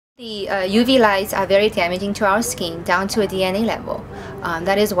The UV lights are very damaging to our skin down to a DNA level.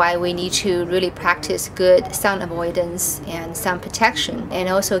 That is why we need to really practice good sun avoidance and sun protection, and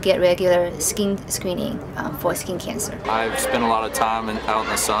also get regular skin screening for skin cancer. I've spent a lot of time out in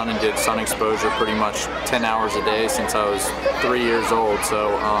the sun and get sun exposure pretty much 10 hours a day since I was 3 years old.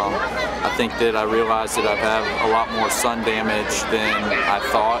 So I think that I realized that I've had a lot more sun damage than I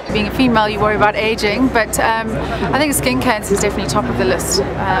thought. Being a female, you worry about aging, but I think skin cancer is definitely top of the list.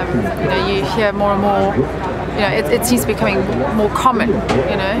 You hear more and more, it seems to be becoming more common,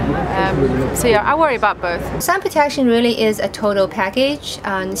 so yeah, I worry about both. Sun protection really is a total package,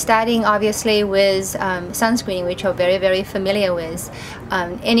 starting obviously with sunscreen, which you're very, very familiar with.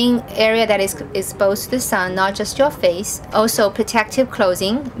 Any area that is exposed to the sun, not just your face. Also protective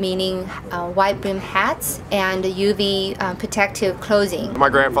clothing, meaning wide brim hats and UV protective clothing. My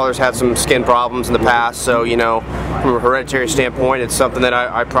grandfather's had some skin problems in the past, so from a hereditary standpoint, it's something that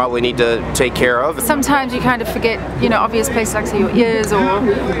I probably need to take care of. Sometimes you kind of forget, obvious places like say your ears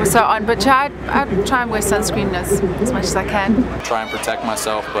or so on, but I try and wear sunscreen as much as I can. Try and protect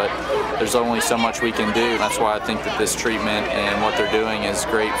myself, but there's only so much we can do. That's why I think that this treatment and what they're doing is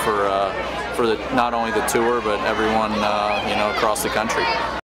great for not only the tour, but everyone across the country.